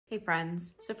Hey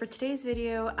friends, so for today's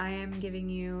video, I am giving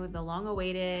you the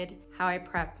long-awaited how I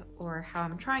prep or how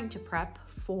I'm trying to prep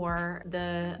for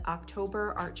the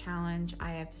October art challenge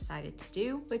I have decided to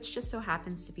do, which just so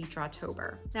happens to be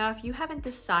Drawtober. Now, if you haven't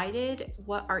decided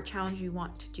what art challenge you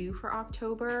want to do for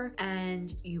October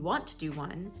and you want to do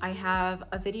one, I have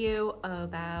a video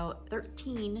about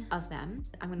 13 of them.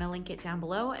 I'm gonna link it down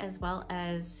below as well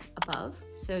as above,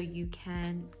 so you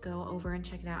can go over and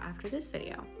check it out after this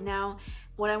video. Now,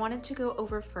 what I wanted to go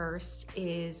over first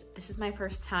is this is my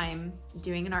first time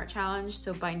doing an art challenge,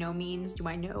 so by no means do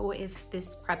I know if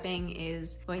this prepping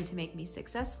is going to make me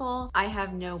successful. I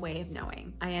have no way of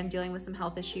knowing. I am dealing with some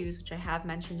health issues, which I have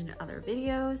mentioned in other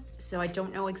videos, so I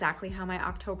don't know exactly how my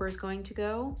October is going to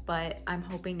go, but I'm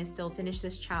hoping to still finish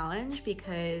this challenge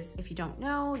because if you don't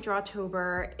know,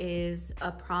 Drawtober is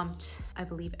a prompt, I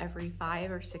believe, every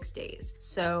 5 or 6 days.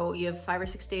 So you have 5 or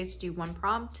 6 days to do one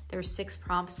prompt. There's 6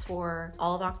 prompts for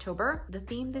all of October. The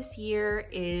theme this year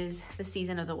is the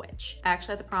season of the witch. I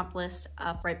actually have the prompt list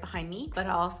up right behind me, but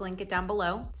I'll also link it down below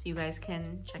so you guys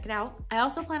can check it out. I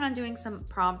also plan on doing some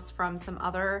prompts from some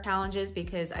other challenges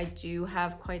because I do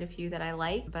have quite a few that I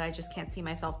like, but I just can't see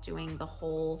myself doing the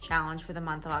whole challenge for the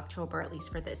month of October, at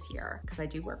least for this year, because I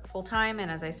do work full time.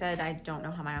 And as I said, I don't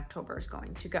know how my October is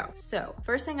going to go. So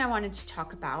first thing I wanted to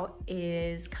talk about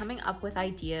is coming up with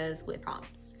ideas with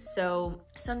prompts. So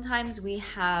sometimes we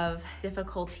have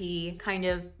difficulty kind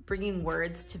of bringing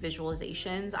words to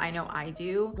visualizations. I know I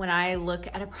do. When I look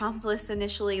at a prompt list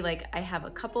initially, like I have a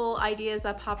couple ideas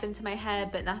that pop into my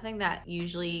head, but nothing that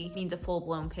usually means a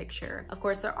full-blown picture. Of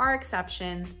course, there are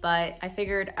exceptions, but I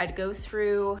figured I'd go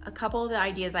through a couple of the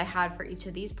ideas I had for each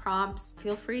of these prompts.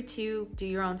 Feel free to do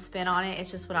your own spin on it.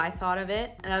 It's just what I thought of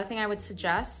it. Another thing I would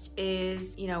suggest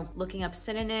is, looking up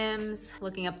synonyms,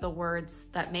 looking up the words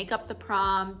that make up the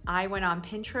prompt. I went on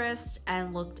Pinterest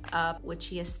and looked up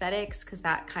witchy aesthetics because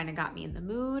that kind of got me in the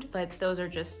mood, but those are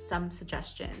just some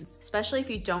suggestions, especially if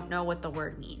you don't know what the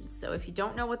word means. So if you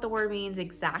don't know what the word means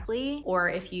exactly, or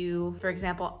if you, for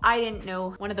example, I didn't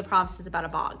know one of the prompts is about a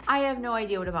bog. I have no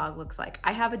idea what a bog looks like.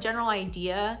 I have a general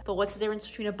idea, but what's the difference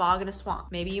between a bog and a swamp?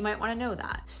 Maybe you might want to know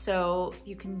that. So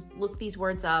you can look these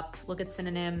words up, look at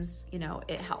synonyms,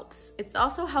 it helps. It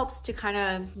also helps to kind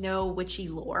of know witchy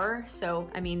lore. So,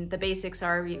 I mean, the basics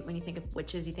are when you think of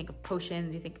witches, you think of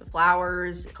potions, you think of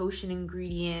flowers, potion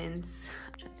ingredients.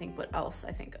 I'm trying to think what else.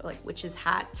 I think like witch's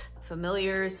hat,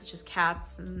 familiars such as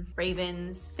cats and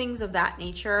ravens, things of that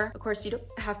nature. Of course, you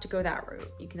don't have to go that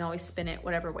route. You can always spin it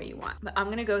whatever way you want. But I'm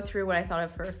gonna go through what I thought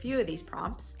of for a few of these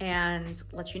prompts and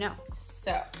let you know.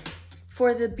 So,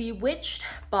 for the Bewitched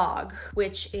Bog,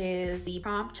 which is the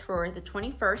prompt for the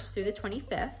 21st through the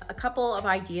 25th, a couple of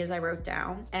ideas I wrote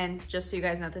down. And just so you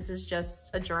guys know, this is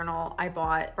just a journal I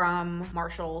bought from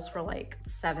Marshall's for like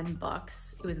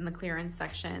 $7. It was in the clearance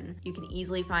section. You can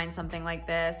easily find something like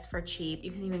this for cheap.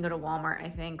 You can even go to Walmart, I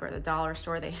think, or the dollar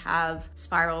store. They have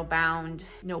spiral bound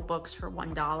notebooks for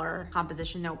 $1.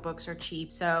 Composition notebooks are cheap.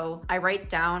 So I write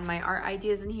down my art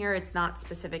ideas in here. It's not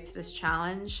specific to this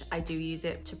challenge. I do use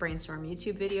it to brainstorm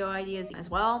YouTube video ideas as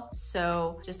well.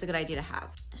 So just a good idea to have.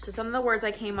 So some of the words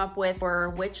I came up with were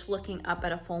witch looking up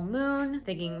at a full moon,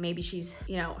 thinking maybe she's,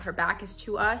 her back is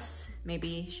to us.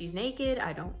 Maybe she's naked.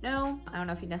 I don't know. I don't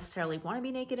know if you necessarily want to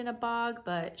be naked in a bog,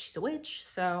 but she's a witch.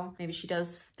 So maybe she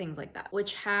does things like that.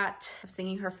 Witch hat. I was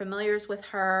thinking her familiars with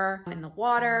her in the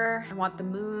water. I want the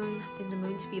moon. I think the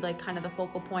moon to be like kind of the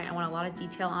focal point. I want a lot of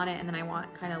detail on it. And then I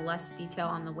want kind of less detail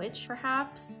on the witch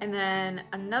perhaps. And then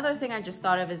another thing I just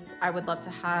thought of is I would love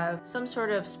to have some sort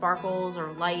of sparkles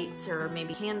or lights or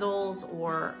maybe candles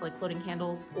or like floating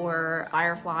candles or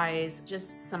fireflies,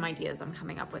 just some ideas I'm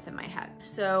coming up with in my head.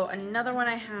 So another one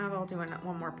I have, I'll do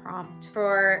one more prompt.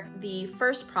 For the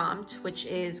first prompt, which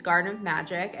is Garden of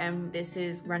Magic, and this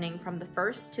is running from the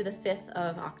 1st to the 5th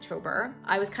of October.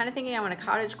 I was kind of thinking I want a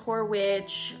cottagecore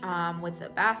witch with a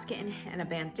basket and a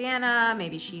bandana.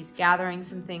 Maybe she's gathering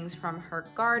some things from her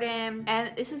garden.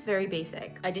 And this is very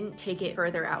basic. I didn't take it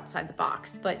further outside the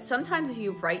box, but sometimes if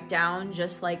you write down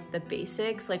just like the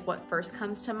basics, like what first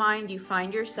comes to mind, you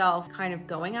find yourself kind of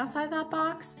going outside that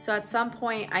box. So at some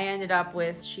point I ended up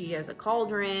with she has a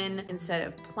cauldron instead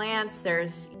of plants.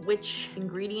 There's witch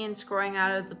ingredients growing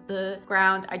out of the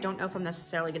ground. I don't know if I'm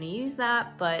necessarily going to use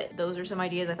that, but those are some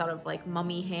ideas I thought of, like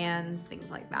mummy hands, things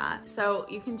like that. So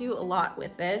you can do a lot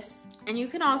with this, and you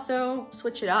can also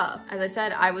switch it up. As I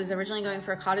said, I was originally going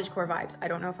for cottagecore vibes. I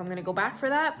don't know if I'm going to go back for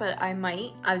that, but I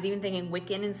might. I was even thinking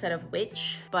Wiccan instead of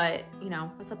witch, but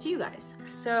that's up to you guys.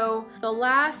 So the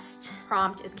last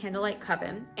prompt is Candlelight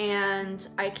Coven, and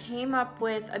I came up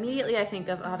with, immediately I think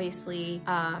of obviously,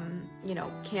 you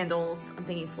know, candles. I'm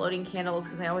thinking floating candles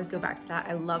because I always go back to that.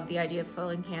 I love the idea of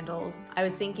floating candles. I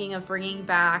was thinking of bringing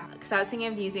back, because I was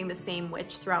thinking of using the same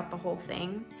witch throughout the whole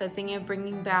thing. So I was thinking of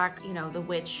bringing back, you know, the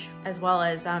witch, as well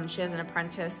as she has an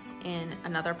apprentice in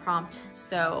another prompt.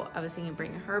 So I was thinking of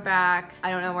bringing her back. I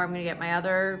don't know where I'm gonna get my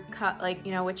other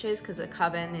witches, because a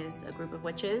coven is a group of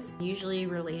witches, usually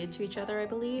related to each other, I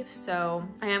believe. So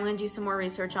I am gonna do some more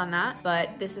research on that,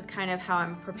 but this is kind of how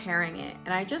I'm preparing it.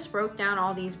 And I just wrote down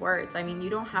all these words. I mean, you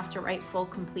don't have to write full,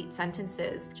 complete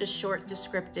sentences, just short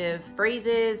descriptive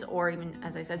phrases, or even,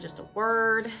 as I said, just a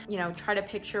word. You know, try to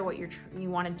picture what you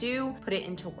want to do, put it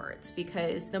into words,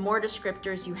 because the more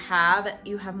descriptors you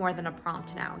have more than a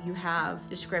prompt now. You have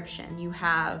description, you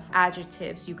have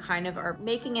adjectives, you kind of are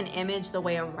making an image the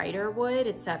way a writer would,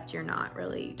 except you're not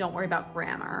really, don't worry about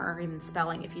grammar or even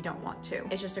spelling if you don't want to.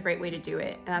 It's just a great way to do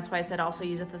it. And that's why I said also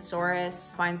use a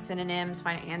thesaurus, find synonyms,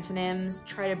 find antonyms,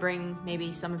 try to bring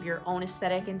maybe some of your own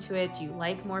aesthetic into it. Do you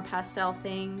like more pastel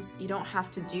things? You don't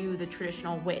have to do the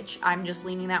traditional witch. I'm just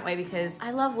leaning that way because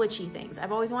I love witchy things.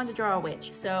 I've always wanted to draw a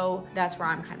witch, so that's where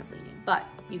I'm kind of leaning. But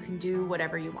you can do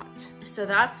whatever you want. So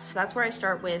that's where I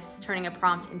start with turning a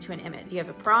prompt into an image. You have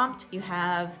a prompt, you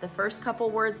have the first couple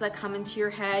words that come into your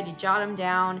head, you jot them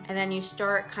down, and then you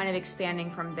start kind of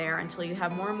expanding from there until you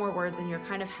have more and more words and you're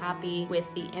kind of happy with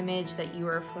the image that you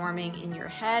are forming in your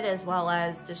head as well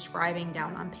as describing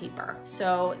down on paper.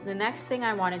 So the next thing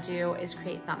I want to do is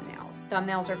create thumbnails.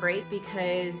 Thumbnails are great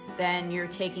because then you're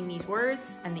taking these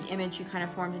words and the image you kind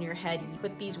of formed in your head, you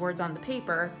put these words on the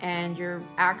paper and you're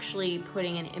actually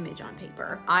putting an image on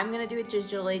paper. I'm gonna do it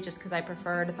digitally just because I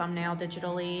prefer to thumbnail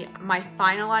digitally. My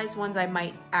finalized ones I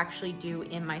might actually do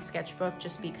in my sketchbook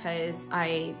just because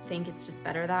I think it's just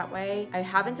better that way. I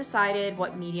haven't decided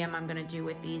what medium I'm gonna do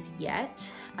with these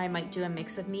yet. I might do a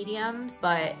mix of mediums,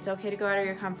 but it's okay to go out of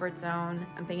your comfort zone.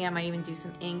 I'm thinking I might even do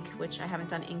some ink, which I haven't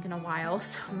done ink in a while,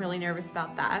 so I'm really nervous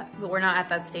about that. But we're not at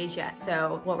that stage yet.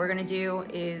 So what we're gonna do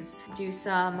is do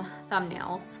some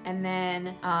thumbnails, and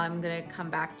then I'm gonna come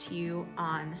back to you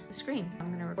on the screen.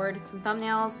 I'm gonna record some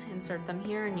thumbnails, insert them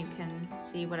here, and you can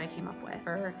see what I came up with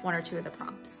for one or two of the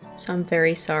prompts. So I'm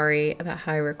very sorry about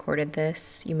how I recorded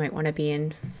this. You might wanna be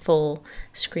in full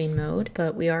screen mode,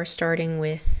 but we are starting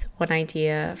with one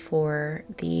idea for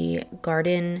the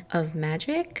Garden of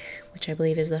Magic, which I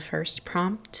believe is the first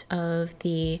prompt of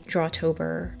the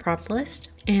Drawtober prompt list.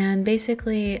 And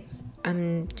basically,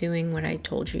 I'm doing what I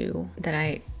told you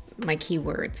that my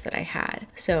keywords that I had.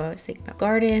 So I was thinking about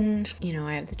garden, you know,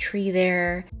 I have the tree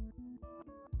there.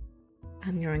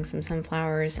 I'm drawing some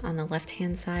sunflowers on the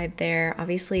left-hand side there.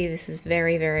 Obviously, this is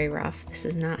very, very rough. This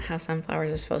is not how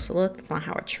sunflowers are supposed to look. It's not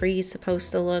how a tree is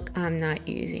supposed to look. I'm not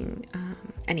using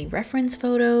any reference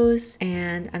photos,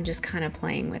 and I'm just kind of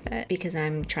playing with it because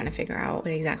I'm trying to figure out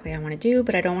what exactly I want to do,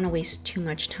 but I don't want to waste too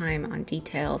much time on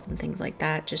details and things like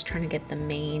that. Just trying to get the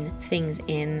main things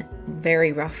in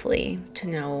very roughly to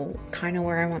know kind of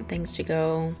where I want things to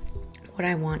go, what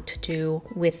I want to do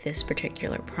with this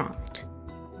particular prompt.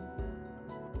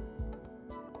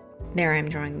 There I'm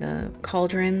drawing the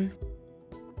cauldron.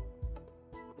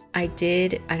 I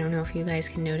don't know if you guys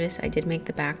can notice, I did make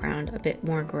the background a bit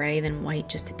more gray than white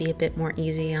just to be a bit more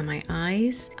easy on my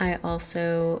eyes. I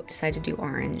also decided to do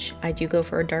orange. I do go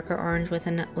for a darker orange with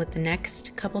the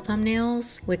next couple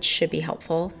thumbnails, which should be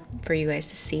helpful for you guys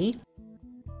to see.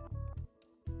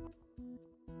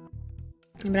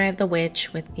 But I have the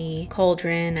witch with the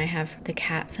cauldron. I have the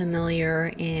cat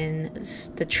familiar in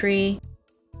the tree.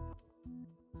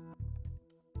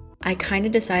 I kind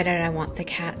of decided I want the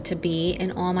cat to be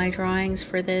in all my drawings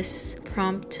for this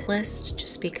prompt list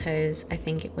just because I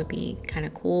think it would be kind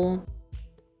of cool.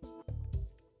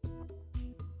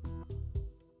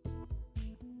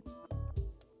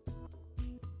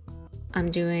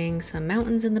 I'm doing some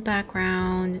mountains in the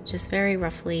background, just very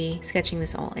roughly sketching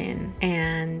this all in.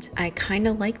 And I kind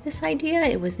of like this idea.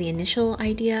 It was the initial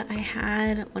idea I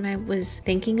had when I was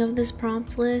thinking of this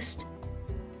prompt list.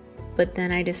 But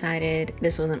then I decided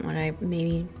this wasn't what I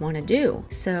maybe want to do.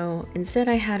 So instead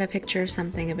I had a picture of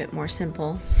something a bit more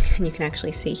simple, and you can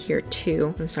actually see here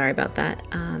too. I'm sorry about that.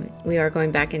 We are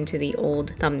going back into the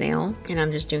old thumbnail, and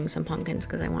I'm just doing some pumpkins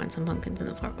because I wanted some pumpkins in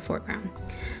the foreground.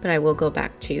 But I will go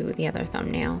back to the other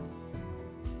thumbnail.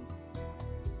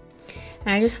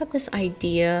 And I just had this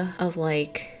idea of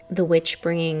like the witch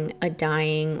bringing a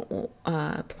dying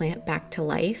plant back to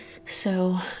life.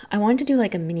 So I wanted to do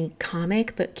like a mini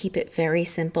comic, but keep it very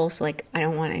simple. So like, I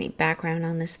don't want any background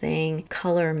on this thing.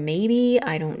 Color, maybe,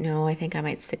 I don't know. I think I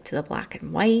might stick to the black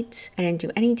and white. I didn't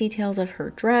do any details of her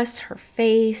dress, her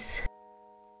face.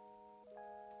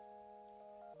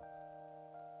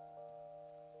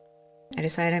 I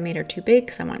decided I made her too big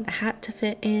because I wanted the hat to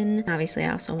fit in. Obviously,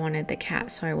 I also wanted the cat,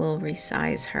 so I will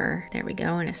resize her. There we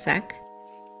go, in a sec.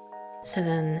 So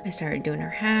then I started doing her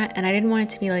hat, and I didn't want it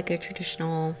to be like a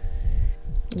traditional,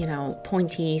 you know,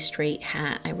 pointy, straight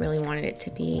hat. I really wanted it to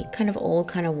be kind of old,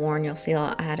 kind of worn. You'll see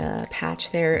I'll add a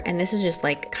patch there. And this is just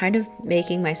like kind of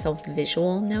making myself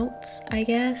visual notes, I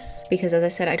guess. Because as I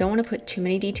said, I don't want to put too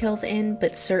many details in,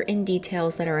 but certain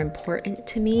details that are important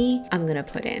to me, I'm gonna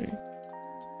put in.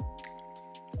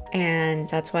 And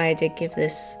that's why I did give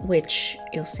this witch,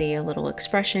 you'll see, a little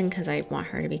expression because I want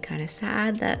her to be kind of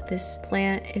sad that this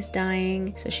plant is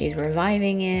dying. So she's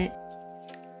reviving it.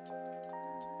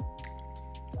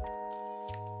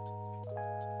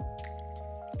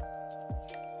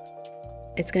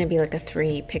 It's going to be like a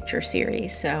 3-picture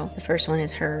series. So the first one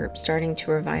is her starting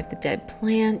to revive the dead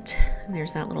plant. And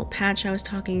there's that little patch I was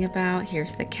talking about.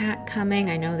 Here's the cat coming.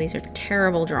 I know these are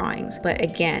terrible drawings, but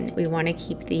again, we want to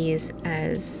keep these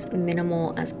as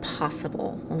minimal as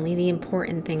possible. Only the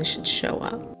important things should show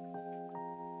up.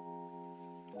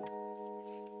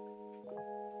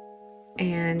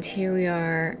 And here we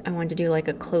are. I wanted to do like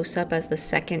a close-up as the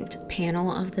second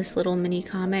panel of this little mini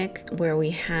comic where we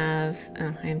have,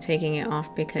 oh, I'm taking it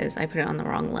off because I put it on the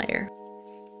wrong layer.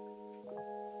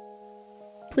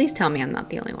 Please tell me I'm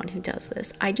not the only one who does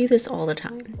this. I do this all the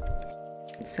time.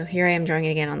 So here I am drawing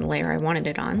it again on the layer I wanted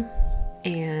it on.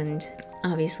 And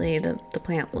obviously the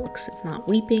plant it's not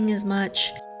weeping as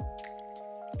much.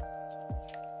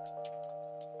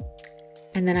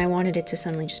 And then I wanted it to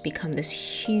suddenly just become this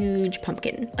huge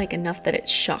pumpkin, like enough that it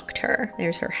shocked her.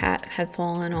 There's her hat had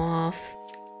fallen off.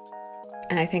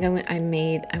 And I think I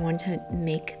wanted to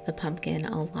make the pumpkin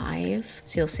alive.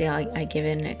 So you'll see I give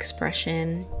it an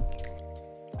expression.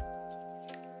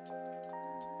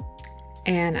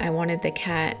 And I wanted the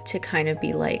cat to kind of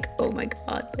be like, oh my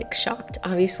god, like shocked.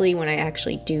 Obviously, when I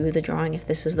actually do the drawing, if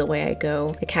this is the way I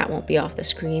go, the cat won't be off the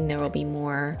screen. There will be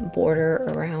more border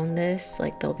around this,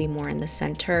 like there'll be more in the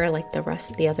center, like the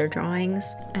rest of the other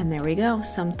drawings. And there we go,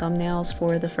 some thumbnails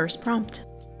for the first prompt.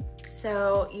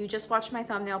 So you just watched my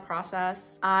thumbnail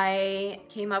process. I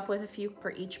came up with a few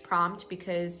for each prompt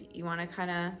because you want to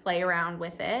kind of play around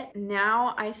with it.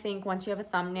 Now I think once you have a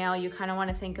thumbnail, you kind of want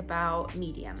to think about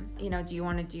medium. You know, do you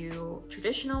want to do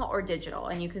traditional or digital?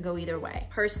 And you could go either way.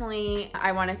 Personally,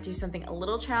 I want to do something a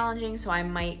little challenging, so I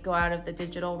might go out of the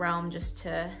digital realm just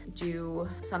to do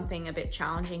something a bit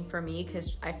challenging for me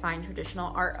because I find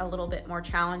traditional art a little bit more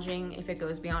challenging if it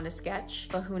goes beyond a sketch,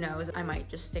 but who knows, I might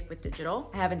just stick with digital.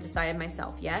 I haven't decided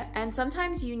myself yet. And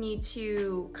sometimes you need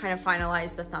to kind of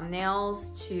finalize the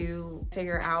thumbnails to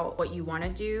figure out what you want to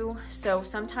do. So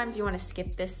sometimes you want to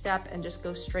skip this step and just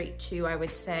go straight to, I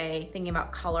would say, thinking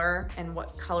about color and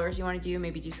what colors you want to do.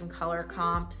 Maybe do some color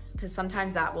comps because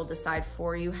sometimes that will decide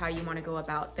for you how you want to go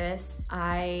about this.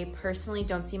 I personally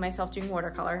don't see myself doing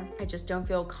watercolor. I just don't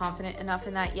feel confident enough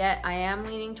in that yet. I am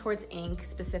leaning towards ink,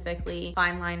 specifically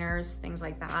fine liners, things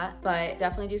like that, but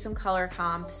definitely do some color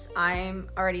comps. I'm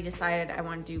already decided I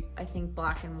want to do, I think,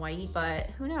 black and white, but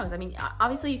who knows? I mean,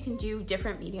 obviously you can do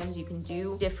different mediums, you can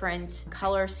do different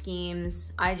color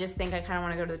schemes. I just think I kind of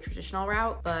want to go to the traditional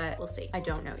route, but we'll see. I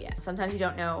don't know yet. Sometimes you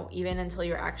don't know even until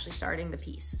you're actually starting the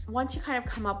piece. Once you kind of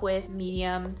come up with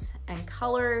mediums and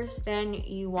colors, then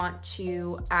you want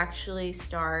to actually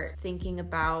start thinking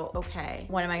about, okay,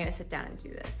 when am I going to sit down and do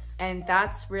this? And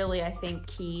that's really, I think,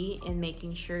 key in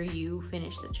making sure you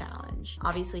finish the challenge.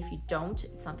 Obviously, if you don't,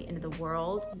 it's not the end of the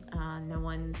world.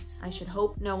 I should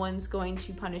hope no one's going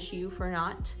to punish you for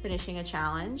not finishing a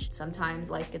challenge. Sometimes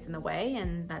life gets in the way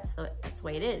and that's the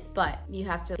way it is. But you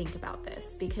have to think about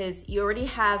this because you already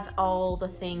have all the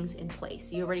things in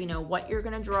place. You already know what you're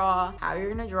gonna draw, how you're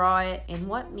gonna draw it, in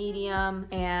what medium,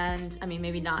 and I mean,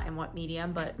 maybe not in what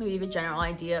medium, but maybe you have a general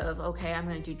idea of, okay, I'm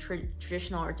gonna do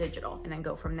traditional or digital and then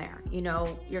go from there. You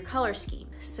know, your color scheme.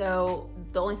 So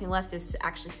the only thing left is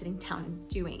actually sitting down and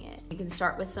doing it. You can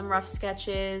start with some rough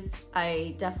sketches. sketches.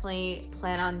 I definitely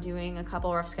plan on doing a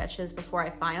couple rough sketches before I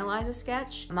finalize a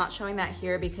sketch. I'm not showing that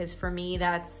here because for me,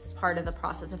 that's part of the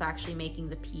process of actually making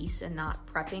the piece and not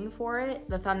prepping for it.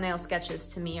 The thumbnail sketches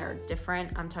to me are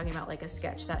different. I'm talking about like a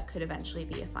sketch that could eventually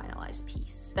be a finalized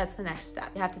piece. That's the next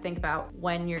step. You have to think about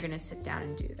when you're gonna sit down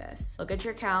and do this. Look at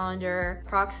your calendar,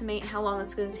 approximate how long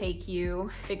it's gonna take you,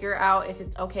 figure out if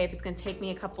it's okay, if it's gonna take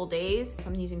me a couple days. If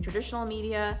I'm using traditional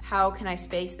media, how can I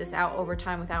space this out over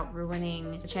time without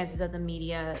ruining the chances of the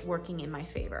media working in my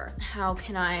favor? How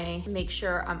can I make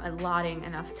sure I'm allotting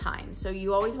enough time? So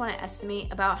you always wanna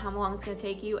estimate about how long it's gonna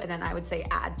take you, and then I would say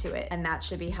add to it, and that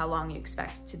should be how long you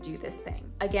expect to do this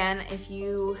thing. Again, if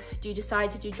you do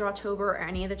decide to do Drawtober or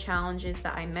any of the challenges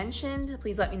that I mentioned,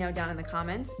 please let me know down in the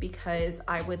comments because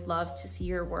I would love to see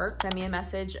your work. Send me a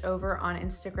message over on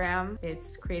Instagram.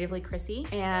 It's Creatively Chrissy,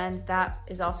 and that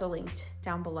is also linked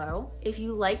down below. If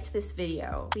you liked this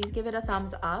video, please give it a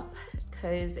thumbs up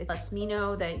because it lets me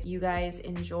know that you guys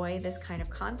enjoy this kind of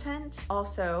content.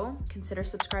 Also, consider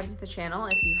subscribing to the channel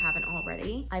if you haven't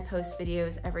already. I post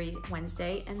videos every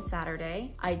Wednesday and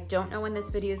Saturday. I don't know when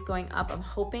this video is going up. I'm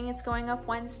hoping it's going up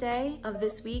Wednesday of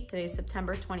this week. Today is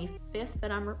September 25th that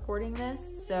I'm recording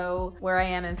this. So where I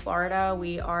am in Florida,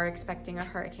 we are expecting a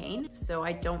hurricane. So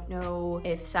I don't know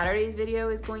if Saturday's video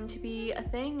is going to be a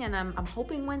thing, and I'm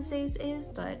hoping Wednesday's is,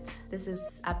 but this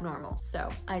is abnormal. So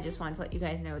I just wanted to let you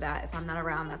guys know that if I'm not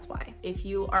around, that's why. If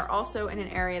you are also in an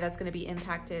area that's going to be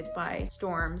impacted by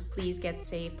storms, please get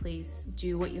safe. Please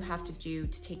do what you have to do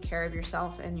to take care of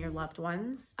yourself and your loved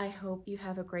ones. I hope you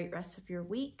have a great rest of your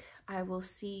week. I will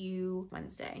see you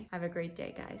Wednesday. Have a great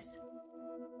day, guys.